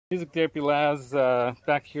Music Therapy Laz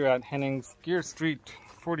back here at Henning's Gear Street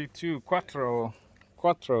 42 Quattro.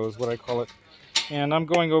 Quattro is what I call it. And I'm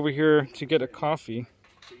going over here to get a coffee.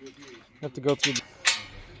 I have to go through.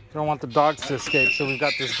 Don't want the dogs to escape, so we've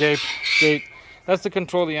got this gate. That's to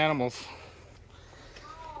control the animals.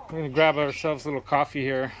 We're going to grab ourselves a little coffee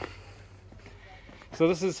here. So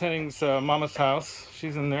this is Henning's mama's house.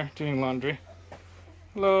 She's in there doing laundry.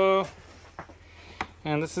 Hello.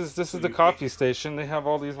 And this is the coffee station. They have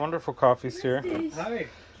all these wonderful coffees here.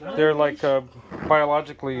 They're like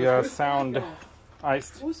biologically sound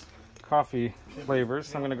iced coffee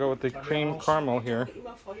flavors. I'm going to go with the cream caramel here.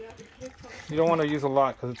 You don't want to use a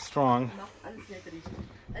lot because it's strong.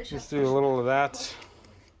 Just do a little of that.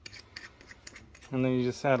 And then you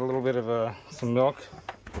just add a little bit of some milk.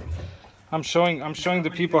 I'm showing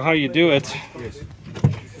the people how you do it.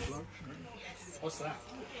 What's that?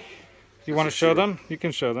 You want to show them? You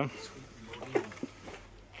can show them.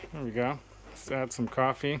 There we go. Let's add some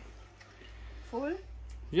coffee. Full?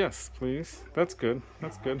 Yes, please. That's good.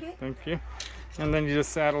 That's good. Okay. Thank you. And then you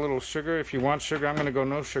just add a little sugar. If you want sugar, I'm going to go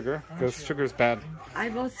no sugar because sugar's bad. I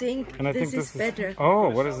will think this is better. Oh,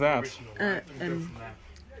 what is that?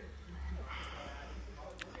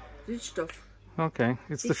 This stuff. Okay,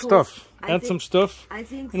 it's the stuff. Add some stuff. I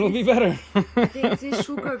think it'll be better. I think this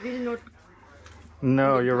sugar will not.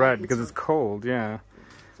 No, you're right, because it's cold, yeah.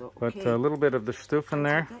 So, okay. But a little bit of the stuff in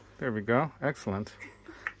there. There we go. Excellent.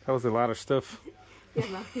 That was a lot of stuff.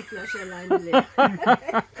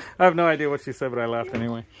 I have no idea what she said, but I laughed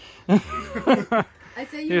anyway.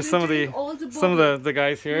 Here's some of the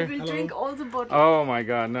guys here. You will drink all the bottle. Oh my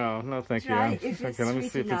God, no, thank you. Okay, let me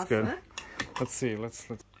see if it's good. Huh? Let's see. Let's.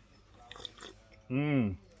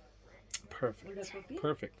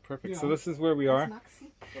 Perfect. So this is where we are.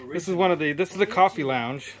 This is this is the coffee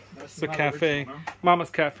lounge. This is the cafe, Mama's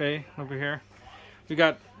Cafe over here. We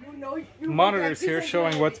got monitors here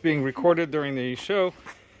showing what's being recorded during the show,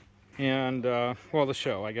 and well, the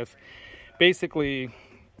show, I guess. Basically,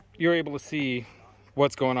 you're able to see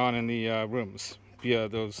what's going on in the rooms via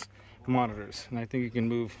those monitors, and I think you can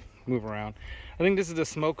move around. I think this is the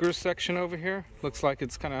smokers section over here. Looks like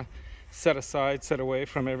it's kind of set aside, set away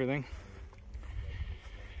from everything.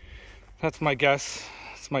 That's my guess.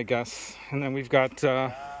 That's my guess. And then we've got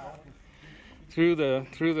through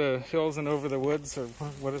the hills and over the woods, or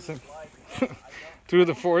what is it? Through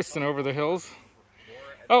the forest and over the hills.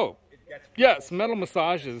 Oh, yes, metal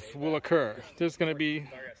massages will occur. There's going to be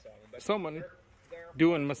someone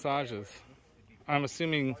doing massages. I'm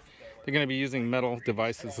assuming they're going to be using metal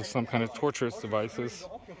devices of some kind of torturous devices.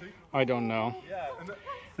 I don't know.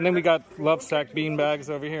 And then we got love sack bean bags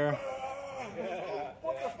over here.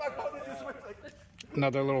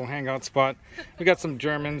 Another little hangout spot. We got some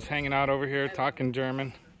Germans hanging out over here talking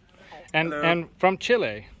German. And from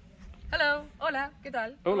Chile. Hello, hola, ¿qué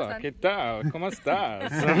tal? Hola, ¿qué tal? ¿Cómo estás?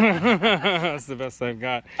 That's the best I've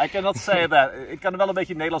got. I cannot say that. Ik kan wel een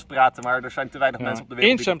beetje Nederlands praten, maar er zijn te weinig mensen op de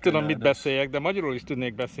wereld. Én sem tudom mit beszéljek, de magyarul is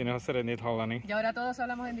tudnék beszélni, ha szeretnéd hallani. Y ahora todos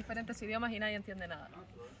hablamos en diferentes idiomas y nadie entiende nada.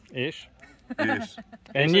 És?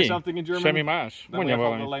 Ennyi? Semmi más? Mondja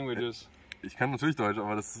valami. Ich kann natürlich Deutsch,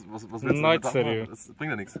 aber was willst du Nagyszerű. Das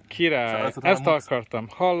bringt ja nichts. Király, ezt akartam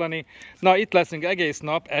hallani. Na, itt leszünk egész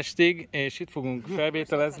nap, estig, és itt fogunk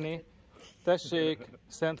felvételezni. Tessék,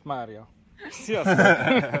 Szent Mária. Sziasztok!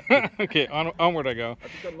 Okay, onward I go.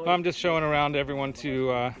 I'm just showing around everyone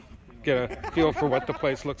to get a feel for what the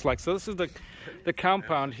place looks like. So this is the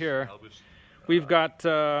compound here. We've got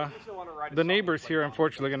the neighbors here,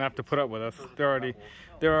 unfortunately, gonna have to put up with us. They're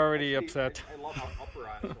already upset.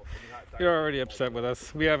 They're already upset with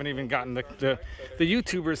us. We haven't even gotten the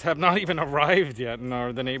YouTubers have not even arrived yet,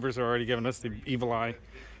 and the neighbors are already giving us the evil eye.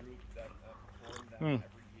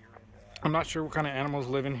 I'm not sure what kind of animals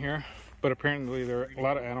live in here, but apparently there are a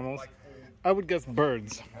lot of animals. I would guess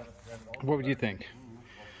birds. What would you think?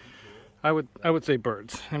 I would say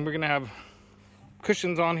birds. And we're gonna have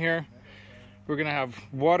cushions on here. We're gonna have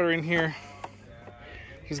water in here.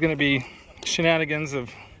 There's gonna be shenanigans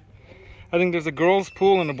of. I think there's a girls'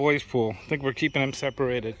 pool and a boys' pool. I think we're keeping them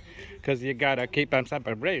separated because you gotta keep them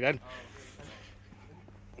separated.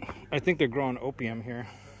 I think they're growing opium here.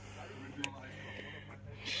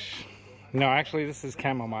 No, actually, this is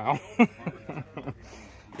chamomile.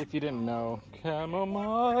 If you didn't know,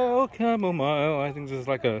 chamomile, chamomile. I think this is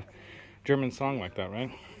like a German song like that, right?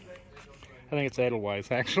 I think it's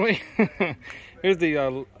Edelweiss, actually. Here's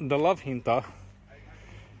the love hinta.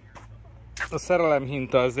 The szerelem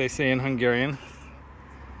hinta, as they say in Hungarian.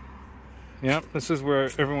 Yep, this is where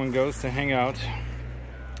everyone goes to hang out.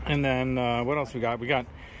 And then, what else we got? We got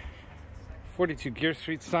 42 Gear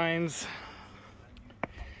Street signs.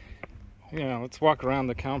 you know, let's walk around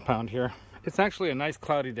the compound here. It's actually a nice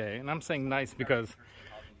cloudy day, and I'm saying nice because,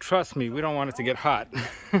 trust me, we don't want it to get hot.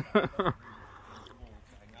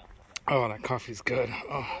 Oh, that coffee's good.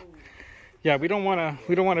 Oh. Yeah, we don't want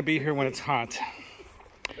to be here when it's hot.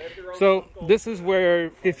 So this is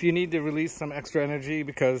where, if you need to release some extra energy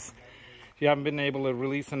because you haven't been able to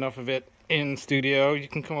release enough of it in studio, you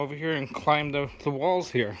can come over here and climb the walls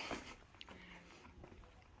here.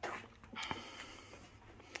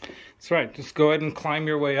 That's right, just go ahead and climb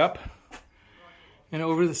your way up and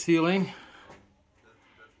over the ceiling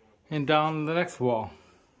and down the next wall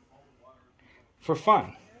for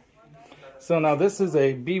fun. So now this is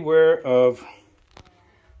a beware of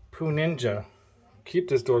Poo Ninja. Keep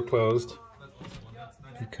this door closed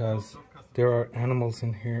because there are animals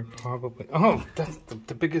in here probably. Oh, that's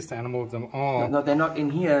the biggest animal of them all. No, they're not in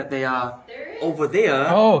here. They are over there.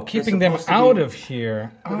 Oh, keeping them out of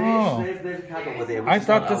here. Oh, there's a cat over there. I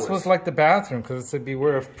thought this was like the bathroom because it said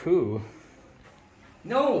beware of poo.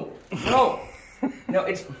 No, no, no.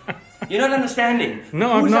 It's you're not understanding.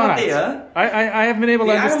 No, I'm not. There? I haven't been able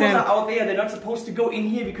to understand. The animals are out there. They're not supposed to go in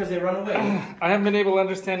here because they run away. I haven't been able to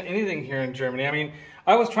understand anything here in Germany. I mean,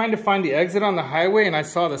 I was trying to find the exit on the highway and I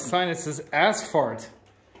saw the sign that says asphalt.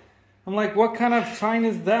 I'm like, what kind of sign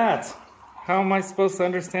is that? How am I supposed to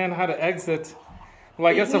understand how to exit?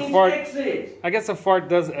 Well, I guess a fart. Exit. I guess a fart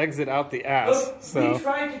does exit out the ass. Look, so we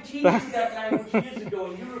tried to teach you that language years ago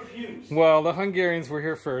and you refused. Well, the Hungarians were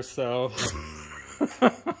here first, so.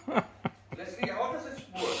 Let's see, how does this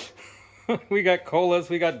work? We got colas,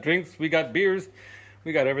 we got drinks, we got beers,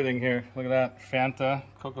 we got everything here. Look at that, Fanta,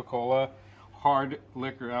 Coca-Cola, hard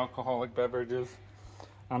liquor, alcoholic beverages.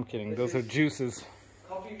 I'm kidding, those are juices.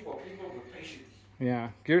 Coffee for people with patience. Yeah,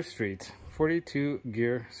 Gear Street, 42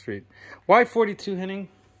 Gear Street. Why 42, Henning?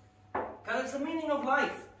 Because it's the meaning of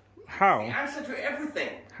life. How? The answer to everything.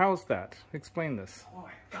 How's that? Explain this. Oh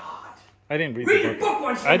my God. I didn't read Read the the book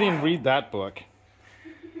once in a I didn't while. read that book.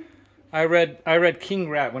 I read King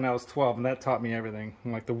Rat when I was 12, and that taught me everything.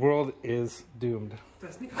 I'm like, the world is doomed.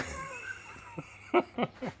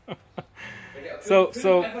 So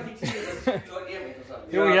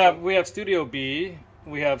here we have Studio B,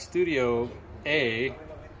 we have Studio A,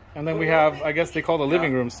 and then we have, I guess they call the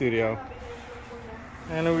living room studio.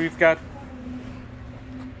 And then we've got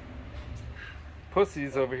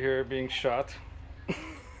pussies over here being shot.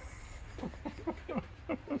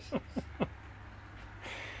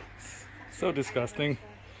 So disgusting.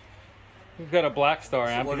 We've got a Black Star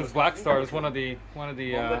amp because Black Star is one of the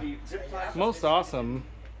most awesome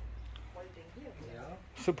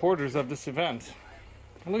supporters of this event.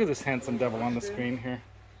 And look at this handsome devil on the screen here.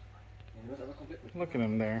 Look at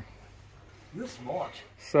him there. You're smart.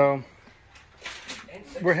 So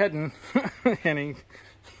we're heading. Henning.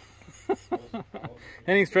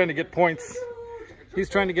 Henning's trying to get points. He's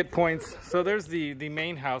trying to get points. So there's the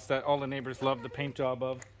main house that all the neighbors love the paint job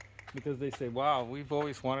of, because they say, "Wow, we've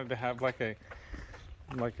always wanted to have like a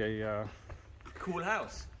cool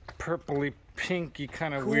house, purpley pinky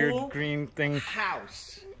kind of cool weird green thing."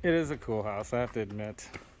 House. It is a cool house, I have to admit.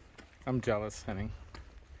 I'm jealous, Henning.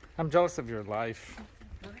 I'm jealous of your life,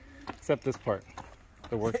 except this part,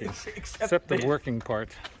 the working, except the working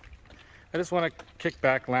part. I just want to kick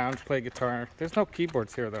back, lounge, play guitar. There's no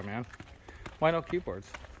keyboards here, though, man. Why no keyboards?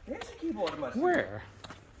 There's a keyboard. Where?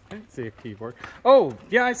 I didn't see a keyboard. Oh,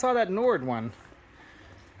 yeah, I saw that Nord one.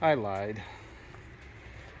 I lied.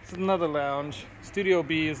 This is another lounge. Studio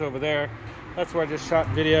B is over there. That's where I just shot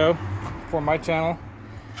video for my channel.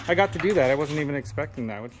 I got to do that. I wasn't even expecting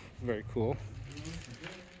that, which is very cool.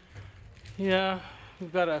 Yeah,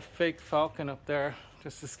 we've got a fake falcon up there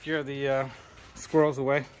just to scare the squirrels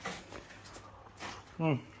away.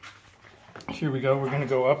 Here we go. We're going to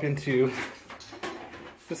go up into...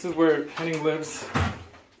 This is where Henning lives,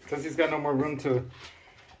 because he's got no more room to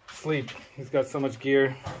sleep. He's got so much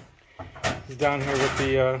gear. He's down here with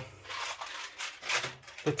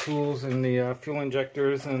the tools and the fuel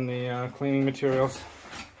injectors and the cleaning materials.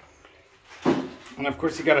 And of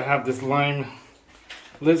course you got to have this lime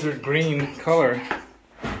lizard green color,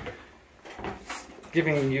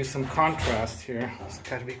 giving you some contrast here. So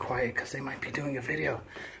got to be quiet because they might be doing a video,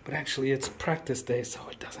 but actually it's practice day, so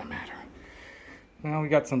it doesn't matter. Now we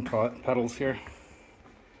got some pedals here.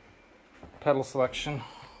 Pedal selection.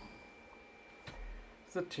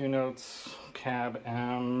 It's the 2 notes, cab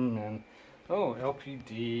M, and oh,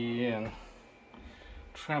 LPD, and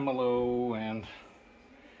tremolo, and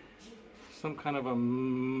some kind of a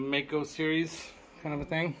Mako series kind of a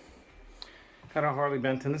thing. Got a Harley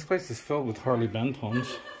Benton. This place is filled with Harley Bentons.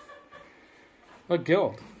 A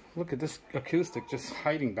Guild. Look at this acoustic just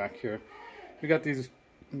hiding back here. We got these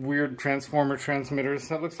weird transformer transmitters.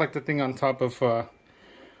 That looks like the thing on top of,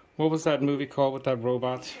 what was that movie called with that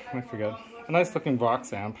robot? I forget. A nice looking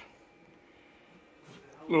Vox amp.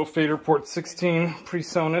 Little fader port 16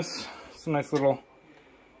 PreSonus. It's a nice little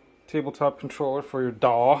tabletop controller for your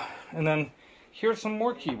DAW. And then here's some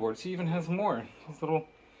more keyboards. He even has more. These little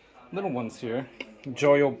ones here.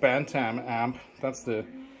 Joyo Bantam amp. That's the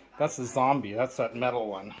zombie. That's that metal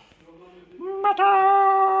one.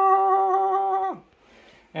 Metal!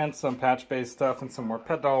 And some patch-based stuff and some more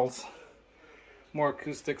pedals. More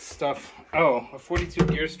acoustic stuff. Oh, a 42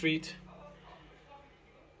 Gear Street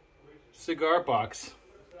cigar box.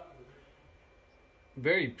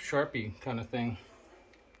 Very Sharpie kind of thing.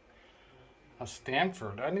 A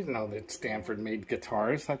Stanford. I didn't know that Stanford made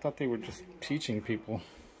guitars. I thought they were just teaching people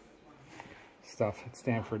stuff at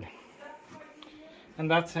Stanford. And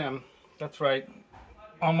that's him. That's right.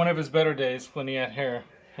 On one of his better days when he had hair.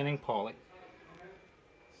 Henning Pauly.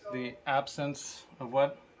 The absence of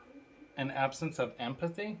what? An absence of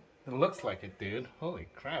empathy? It looks like it, dude. Holy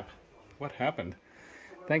crap. What happened?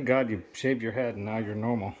 Thank God you shaved your head and now you're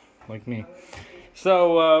normal, like me.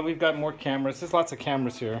 So we've got more cameras. There's lots of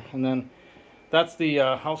cameras here. And then that's the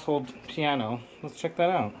household piano. Let's check that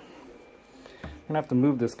out. I'm gonna have to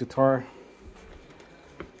move this guitar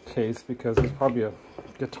case because there's probably a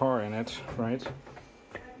guitar in it, right?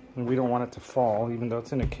 And we don't want it to fall, even though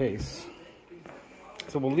it's in a case.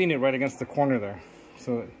 So we'll lean it right against the corner there,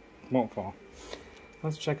 so it won't fall.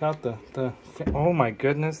 Let's check out the oh my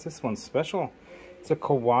goodness, this one's special. It's a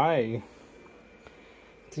kawaii.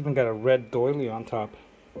 It's even got a red doily on top.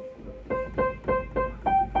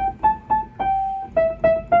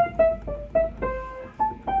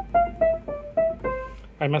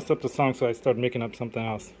 I messed up the song, so I started making up something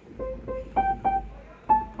else.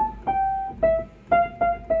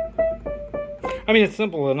 I mean, it's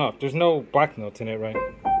simple enough. There's no black notes in it, right?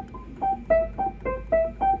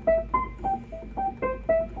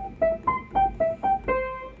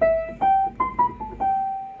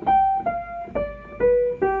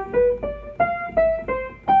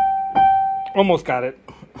 Almost got it.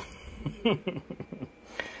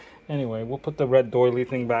 Anyway, we'll put the red doily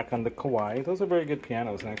thing back on the kawaii. Those are very good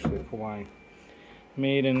pianos, actually, kawaii.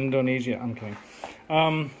 Made in Indonesia. I'm kidding.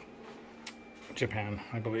 Japan,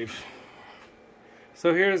 I believe.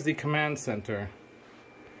 So here's the command center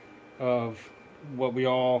of what we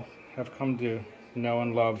all have come to know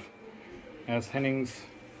and love as Henning's.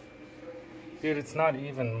 Dude, it's not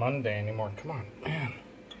even Monday anymore. Come on, man.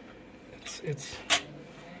 It's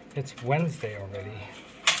Wednesday already.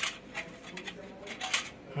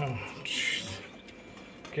 Oh, jeez.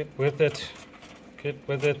 Get with it. Get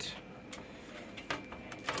with it.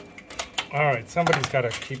 Alright, somebody's got to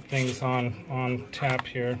keep things on tap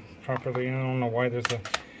here properly. I don't know why there's a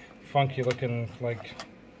funky looking, like,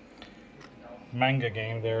 manga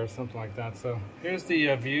game there or something like that. So here's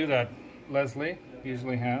the view that Leslie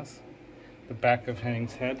usually has. The back of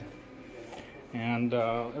Henning's head. And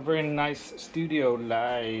a very nice Studio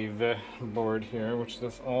Live board here, which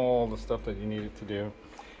does all the stuff that you need it to do,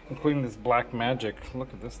 including this Black Magic.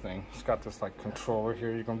 Look at this thing. It's got this like controller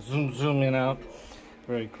here. You can zoom in out.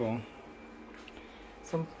 Very cool.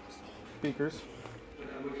 Some speakers.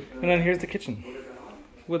 And then here's the kitchen,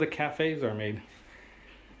 where the cafes are made.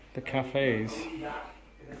 The cafes.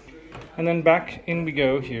 And then back in we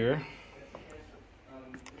go here.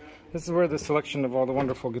 This is where the selection of all the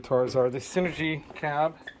wonderful guitars are. The Synergy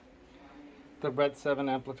cab, the Red 7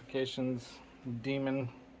 amplifications, Demon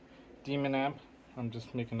amp. I'm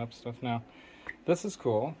just making up stuff now. This is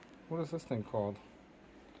cool. What is this thing called?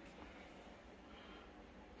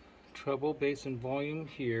 Treble, bass, and volume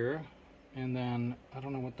here. And then, I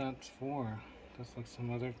don't know what that's for. That's like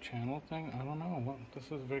some other channel thing. I don't know. This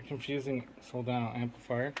is very confusing. Soldano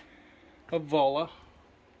amplifier. A Vola.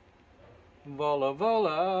 Vola,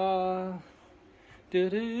 vola. Do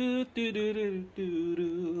do do do do do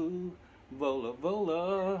do. Vola,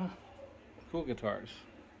 vola. Cool guitars.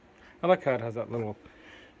 I like how it has that little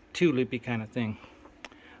tulipy kind of thing.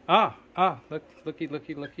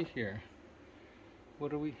 Looky here. What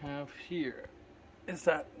do we have here? Is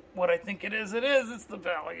that what I think it is? It is. It's the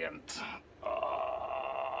Valiant. Oh,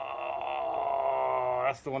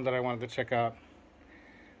 that's the one that I wanted to check out.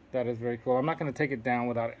 That is very cool. I'm not going to take it down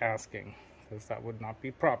without asking, because that would not be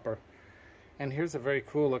proper. And here's a very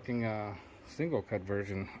cool looking single cut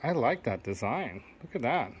version. I like that design. Look at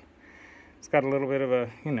that. It's got a little bit of a,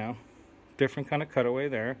 you know, different kind of cutaway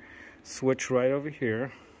there. Switch right over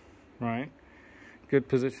here, right? Good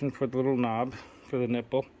position for the little knob, for the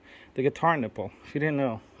nipple. The guitar nipple, if you didn't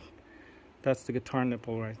know, that's the guitar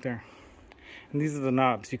nipple right there. And these are the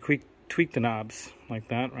knobs. You tweak the knobs like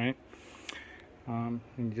that, right? And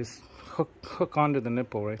you just hook onto the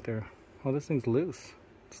nipple right there. Oh, this thing's loose.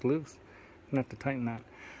 It's loose. I'm gonna have to tighten that.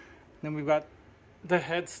 Then we've got the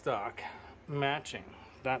headstock matching.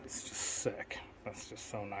 That's just sick. That's just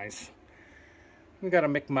so nice. We got a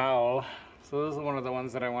McMowell. So this is one of the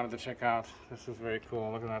ones that I wanted to check out. This is very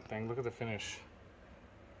cool. Look at that thing. Look at the finish.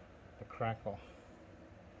 The crackle.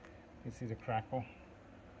 You see the crackle?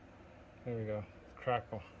 There we go.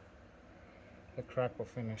 Crackle. The crackle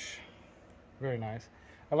finish. Very nice.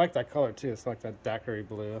 I like that color too. It's like that daiquiri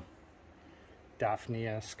blue.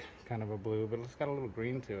 Daphne-esque kind of a blue, but it's got a little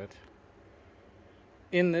green to it.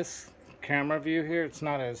 In this camera view here, it's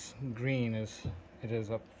not as green as it is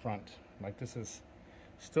up front. Like this is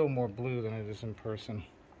still more blue than it is in person.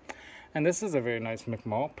 And this is a very nice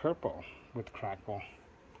McMall purple with crackle.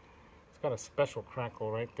 It's got a special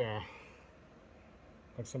crackle right there.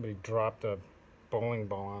 Like somebody dropped a bowling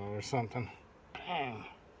ball on it or something. Bang.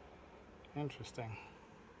 Interesting.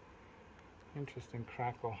 Interesting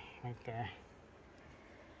crackle right there.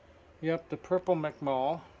 Yep, the purple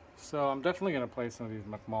McMall. So I'm definitely going to play some of these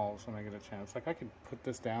McMalls when I get a chance. Like I could put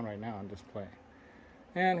this down right now and just play.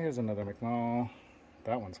 And here's another McMall.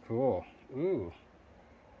 That one's cool. Ooh.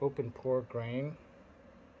 Open pore grain.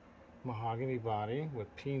 Mahogany body with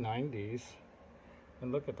P90s.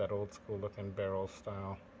 And look at that old school looking barrel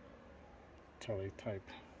style Telly type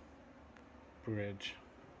bridge.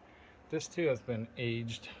 This too has been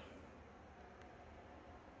aged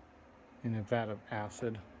in a vat of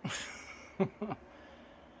acid.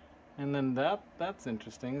 And then that's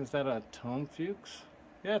interesting. Is that a tone fuchs?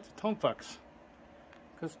 Yeah, it's a tone fuchs.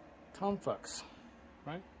 Because tone fuchs,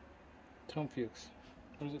 right? Tone fuchs.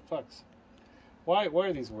 Or is it fuchs? Why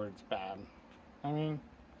are these words bad? I mean,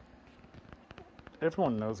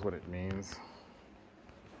 everyone knows what it means.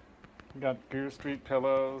 We got Gear Street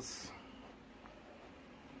pillows.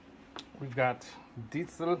 We've got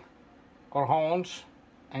Diesel, Orange,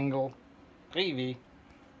 Angle, Gravy,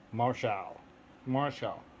 Marshall,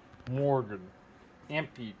 Morgan,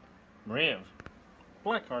 Ampy, Rev,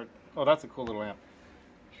 Blackheart. Oh, that's a cool little amp.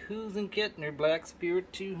 Hughes and Kettner Black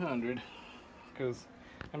Spirit 200. Because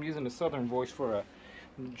I'm using a southern voice for a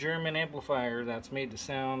German amplifier that's made to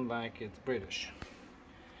sound like it's British.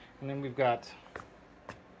 And then we've got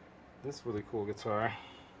this really cool guitar.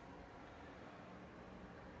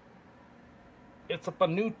 It's a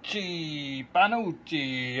Panucci,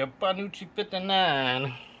 a Panucci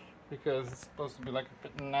 59, because it's supposed to be like a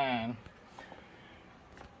 59.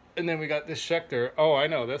 And then we got this Schecter. Oh, I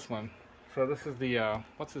know this one. So this is the,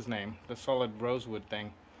 what's his name? The solid rosewood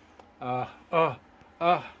thing. Oh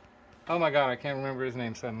my god, I can't remember his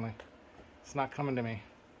name suddenly. It's not coming to me.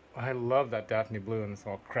 I love that Daphne Blue and it's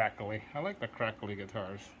all crackly. I like the crackly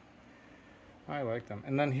guitars. I like them.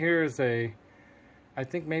 And then here's a, I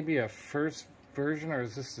think maybe a first version, or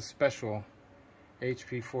is this a special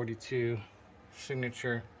HP 42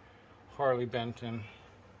 signature Harley Benton.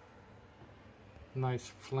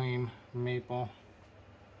 Nice flame maple.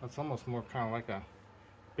 That's almost more kind of like a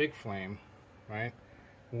big flame, right?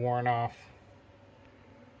 Worn off.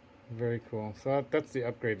 Very cool. So that's the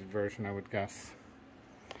upgraded version, I would guess.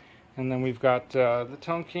 And then we've got the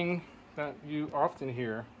Tone King that you often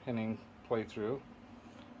hear Henning play through,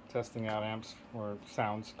 testing out amps or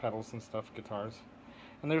sounds, pedals and stuff, guitars.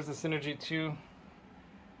 And there's the Synergy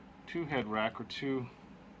 2 head rack, or 2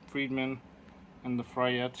 Friedman, and the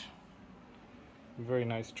Fryette. Very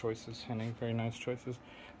nice choices, Henning, very nice choices.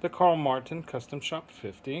 The Carl Martin Custom Shop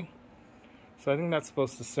 50. So I think that's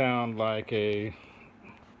supposed to sound like a,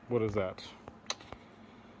 what is that?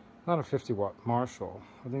 Not a 50 watt Marshall.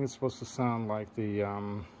 I think it's supposed to sound like the,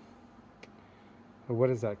 what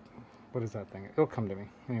is that? What is that thing? It'll come to me.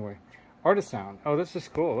 Anyway, Artisound. Oh, this is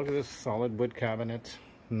cool. Look at this solid wood cabinet.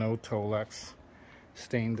 No Tolex.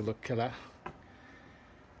 Stained to look killer.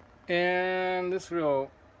 And this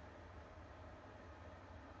real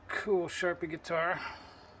cool Sharpie guitar.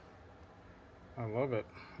 I love it.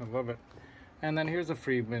 I love it. And then here's a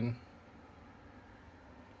Friedman.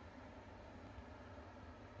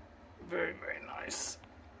 Very, very nice.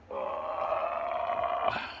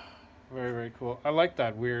 Oh, very, very cool. I like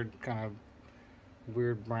that weird kind of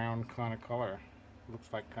weird brown kind of color. Looks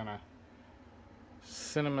like kind of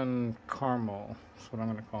cinnamon caramel. That's what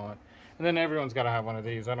I'm going to call it. And then everyone's got to have one of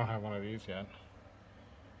these. I don't have one of these yet.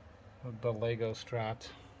 The Lego Strat.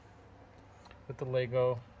 With the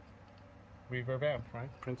Lego reverb amp, right?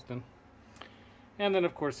 Princeton. And then,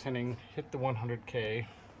 of course, Henning hit the 100K.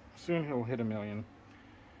 Soon he'll hit 1 million.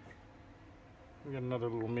 We got another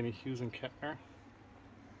little mini Hughes and Kettner.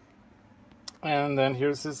 And then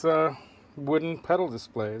here's his wooden pedal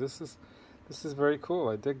display. This is very cool.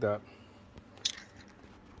 I dig that.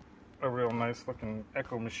 A real nice looking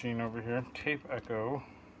echo machine over here. Tape echo.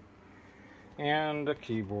 And a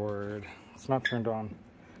keyboard. It's not turned on.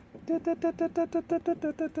 And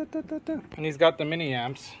he's got the mini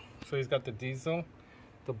amps. So he's got the Diesel,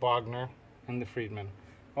 the Bogner, and the Friedman.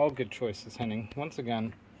 All good choices, Henning. Once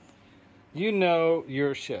again, you know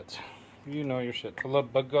your shit. You know your shit.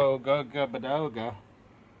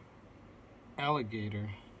 Alligator.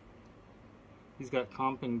 He's got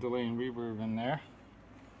comp and delay and reverb in there.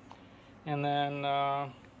 And then,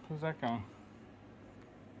 who's that guy?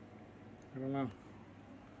 I don't know.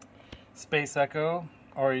 Space Echo,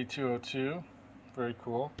 RE202. Very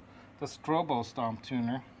cool. The Strobo Stomp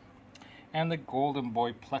tuner. And the Golden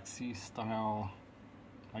Boy Plexi style,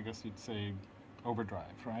 I guess you'd say, overdrive,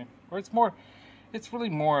 right? Or it's really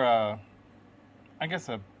more, I guess,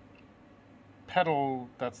 a pedal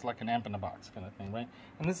that's like an amp in a box kind of thing, right?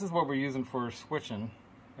 And this is what we're using for switching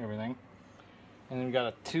everything. And then we got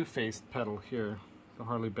a two-faced pedal here, the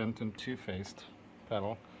Harley Benton two-faced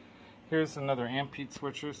pedal. Here's another amp heat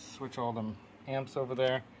switcher, switch all them amps over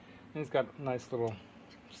there. And he's got a nice little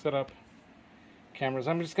setup. Cameras.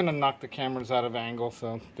 I'm just going to knock the cameras out of angle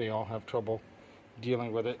so they all have trouble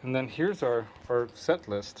dealing with it. And then here's our set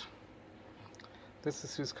list. This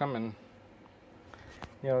is who's coming.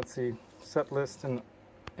 Yeah, let's see. Set list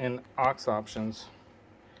and aux options.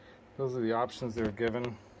 Those are the options they're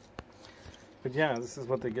given. But yeah, this is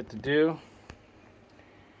what they get to do.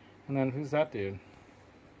 And then who's that dude?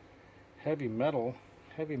 Heavy metal.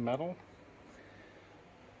 Heavy metal.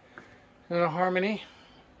 And a Harmony.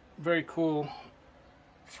 Very cool.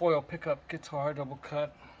 Foil pickup guitar, double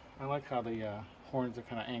cut. I like how the horns are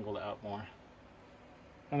kind of angled out more.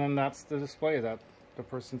 And then that's the display that the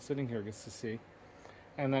person sitting here gets to see.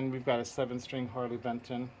 And then we've got a 7-string Harley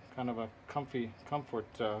Benton, kind of a comfort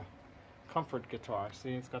guitar.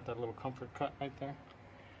 See, it's got that little comfort cut right there.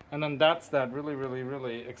 And then that's that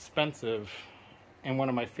really expensive and one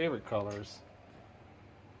of my favorite colors.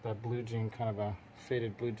 That blue jean, kind of a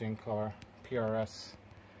faded blue jean color, PRS.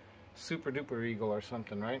 Super Duper Eagle or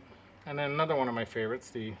something, right? And then another one of my favorites,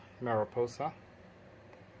 the Mariposa.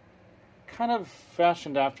 Kind of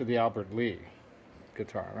fashioned after the Albert Lee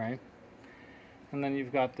guitar, right? And then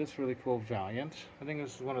you've got this really cool Valiant. I think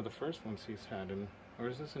this is one of the first ones he's had, or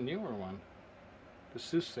is this a newer one? The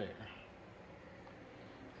Soothsayer.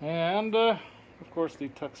 And, of course, the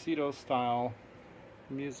tuxedo style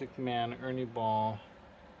Music Man Ernie Ball.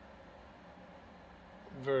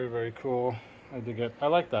 Very cool. I dig it. I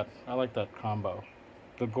like that. I like that combo.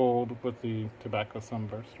 The gold with the tobacco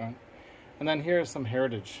sunburst, right? And then here's some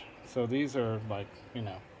heritage. So these are like, you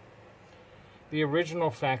know, the original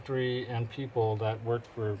factory and people that worked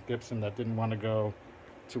for Gibson that didn't want to go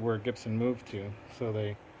to where Gibson moved to. So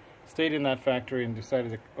they stayed in that factory and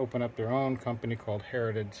decided to open up their own company called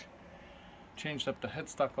Heritage. Changed up the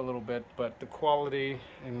headstock a little bit, but the quality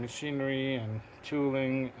and machinery and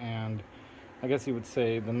tooling and I guess you would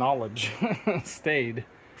say the knowledge stayed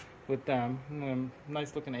with them.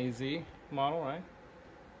 Nice looking AZ model, right?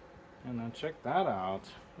 And then check that out.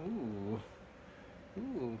 Ooh,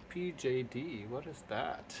 PJD. What is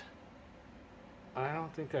that? I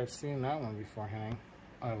don't think I've seen that one before, Henning.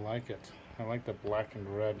 I like it. I like the black and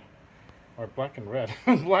red. Or black and red.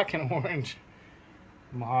 Black and orange.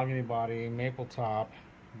 Mahogany body, maple top,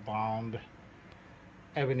 bound,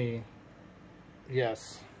 ebony.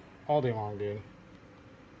 Yes. All day long, dude.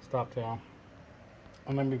 Stop tail.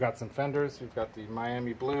 And then we've got some fenders. We've got the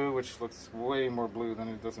Miami blue, which looks way more blue than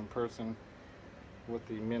it does in person, with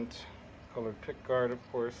the mint colored pick guard, of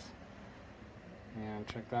course. And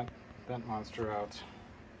check that monster out.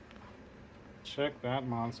 Check that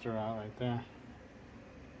monster out right there.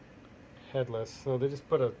 Headless. So they just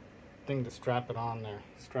put a thing to strap it on there.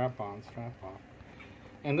 Strap on.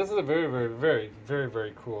 And this is a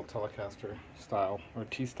very cool Telecaster style, or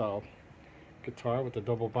T-style guitar with a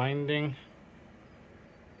double binding.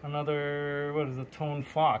 Another, what is it, Tone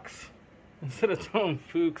Fox. Instead of Tone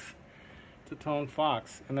Fuchs, it's a Tone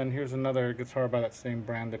Fox. And then here's another guitar by that same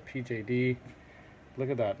brand, the PJD.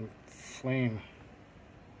 Look at that, flame.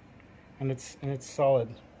 And it's solid.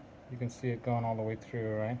 You can see it going all the way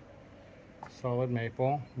through, right? Solid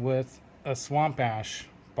maple with a swamp ash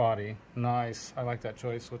body. Nice. I like that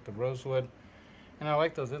choice with the rosewood. And I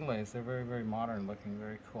like those inlays. They're very modern looking,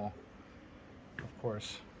 very cool. Of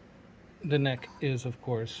course. The neck is, of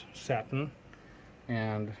course, satin.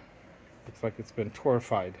 And looks like it's been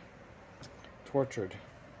tortured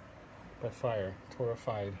by fire.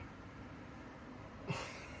 Torrified.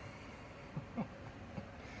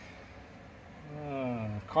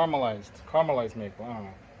 caramelized maple. I don't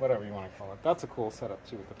know, whatever you want to call it. That's a cool setup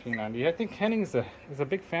too with the P90. I think Henning is a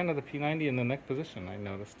big fan of the P90 in the neck position. I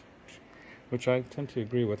noticed, which I tend to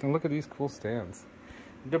agree with. And look at these cool stands.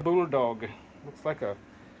 The Bulldog looks like a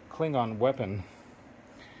Klingon weapon.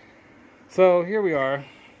 So here we are.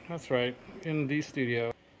 That's right, in the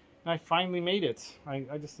studio. I finally made it.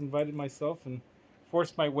 I just invited myself and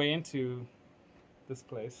forced my way into this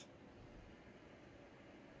place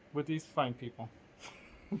with these fine people.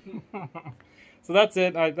 So that's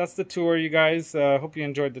it. That's the tour, you guys. Hope you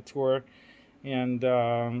enjoyed the tour, and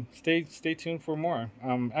stay tuned for more.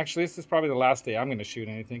 Actually, this is probably the last day I'm going to shoot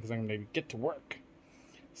anything because I'm going to get to work.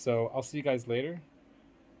 So I'll see you guys later.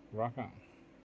 Rock on.